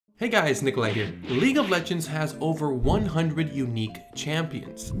Hey guys, Nikolai here. League of Legends has over 100 unique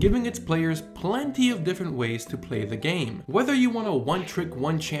champions, giving its players plenty of different ways to play the game. Whether you want a one-trick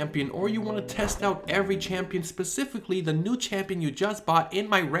one champion or you want to test out every champion, specifically the new champion you just bought in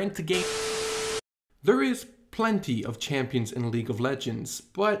my ranked game, there is plenty of champions in League of Legends,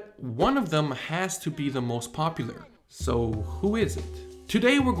 but one of them has to be the most popular. So who is it?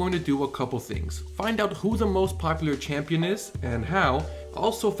 Today we're going to do a couple things. Find out who the most popular champion is and how.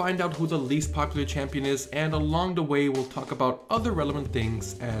 Also find out who the least popular champion is, and along the way we'll talk about other relevant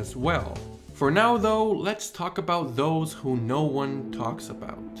things as well. For now though, let's talk about those who no one talks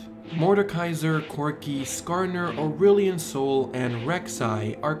about. Mordekaiser, Corki, Skarner, Aurelion Sol, and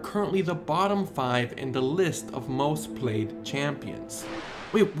Rek'Sai are currently the bottom 5 in the list of most played champions.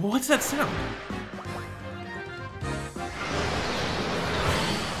 Wait, what's that sound?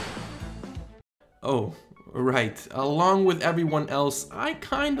 Oh, right. Along with everyone else, I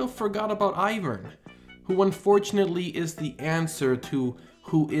kind of forgot about Ivern, who unfortunately is the answer to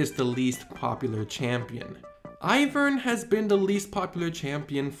who is the least popular champion. Ivern has been the least popular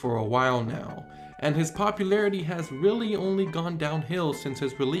champion for a while now, and his popularity has really only gone downhill since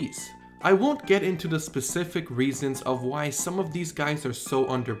his release. I won't get into the specific reasons of why some of these guys are so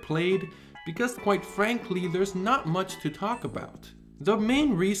underplayed, because quite frankly, there's not much to talk about. The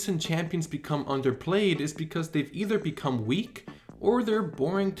main reason champions become underplayed is because they've either become weak or they're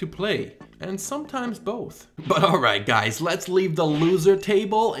boring to play, and sometimes both. But alright guys, let's leave the loser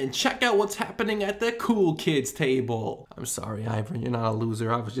table and check out what's happening at the cool kids table. I'm sorry Ivern, you're not a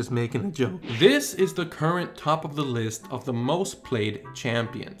loser, I was just making a joke. This is the current top of the list of the most played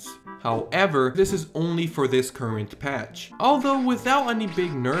champions. However, this is only for this current patch. Although without any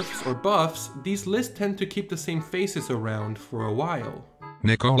big nerfs or buffs, these lists tend to keep the same faces around for a while.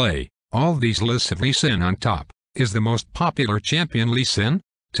 Nikolai, all these lists have Lee Sin on top. Is the most popular champion Lee Sin?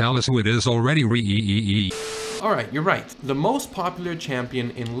 Tell us who it is already. Alright, you're right. The most popular champion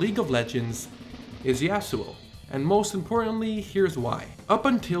in League of Legends is Yasuo. And most importantly, here's why. Up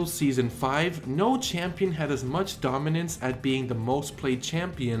until Season 5, no champion had as much dominance at being the most played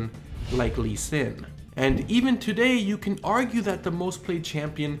champion like Lee Sin. And even today, you can argue that the most played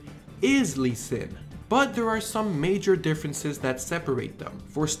champion is Lee Sin. But there are some major differences that separate them.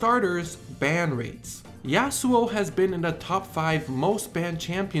 For starters, ban rates. Yasuo has been in the top 5 most banned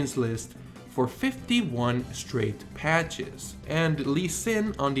champions list for 51 straight patches. And Lee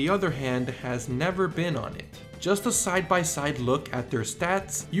Sin, on the other hand, has never been on it. Just a side-by-side look at their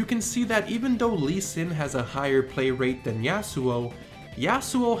stats, you can see that even though Lee Sin has a higher play rate than Yasuo,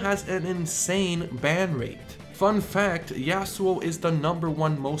 Yasuo has an insane ban rate. Fun fact, Yasuo is the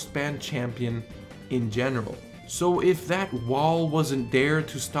 #1 most banned champion in general. So if that wall wasn't there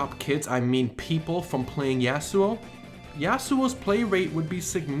to stop kids, I mean people, from playing Yasuo, Yasuo's play rate would be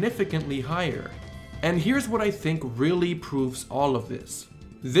significantly higher. And here's what I think really proves all of this.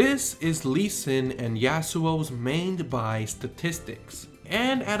 This is Lee Sin and Yasuo's mained by statistics.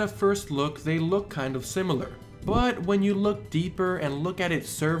 And at a first look, they look kind of similar. But when you look deeper and look at it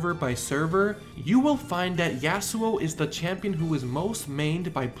server by server, you will find that Yasuo is the champion who is most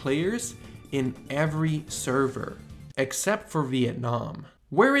mained by players in every server, except for Vietnam,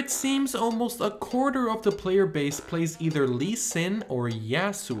 where it seems almost a quarter of the player base plays either Lee Sin or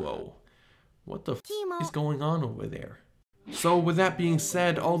Yasuo. What the f is going on over there? So with that being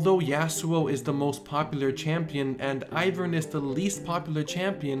said, although Yasuo is the most popular champion and Ivern is the least popular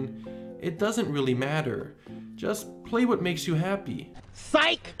champion, it doesn't really matter. Just play what makes you happy.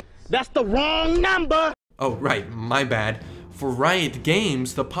 Psych! That's the wrong number! Oh right, my bad. For Riot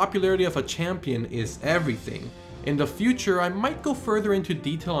Games, the popularity of a champion is everything. In the future, I might go further into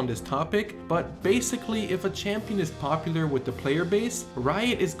detail on this topic, but basically if a champion is popular with the player base,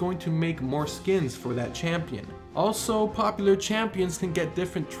 Riot is going to make more skins for that champion. Also, popular champions can get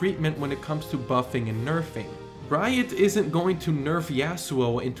different treatment when it comes to buffing and nerfing. Riot isn't going to nerf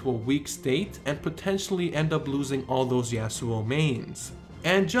Yasuo into a weak state and potentially end up losing all those Yasuo mains.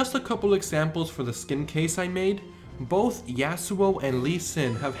 And just a couple examples for the skin case I made. Both Yasuo and Lee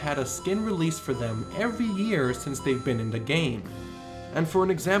Sin have had a skin released for them every year since they've been in the game. And for an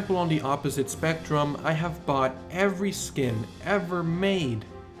example on the opposite spectrum, I have bought every skin ever made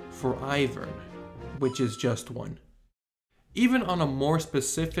for Ivern, which is just one. Even on a more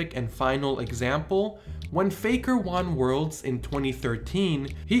specific and final example, when Faker won Worlds in 2013,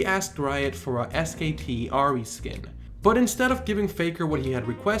 he asked Riot for a SKT Ahri skin. But instead of giving Faker what he had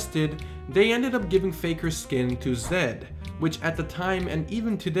requested, they ended up giving Faker's skin to Zed, which at the time and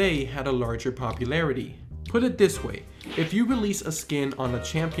even today had a larger popularity. Put it this way, if you release a skin on a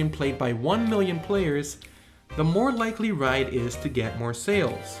champion played by 1 million players, the more likely Ride is to get more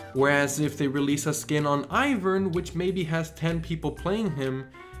sales. Whereas if they release a skin on Ivern which maybe has 10 people playing him,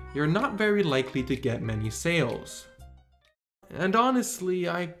 you're not very likely to get many sales. And honestly,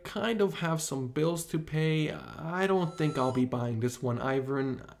 I kind of have some bills to pay. I don't think I'll be buying this one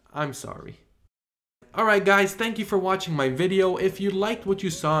Ivern. I'm sorry. Alright guys, thank you for watching my video. If you liked what you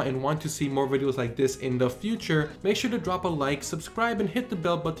saw and want to see more videos like this in the future, make sure to drop a like, subscribe, and hit the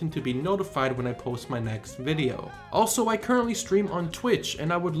bell button to be notified when I post my next video. Also, I currently stream on Twitch,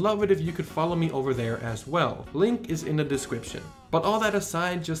 and I would love it if you could follow me over there as well. Link is in the description. But all that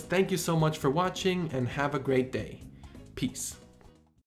aside, just thank you so much for watching and have a great day. Peace.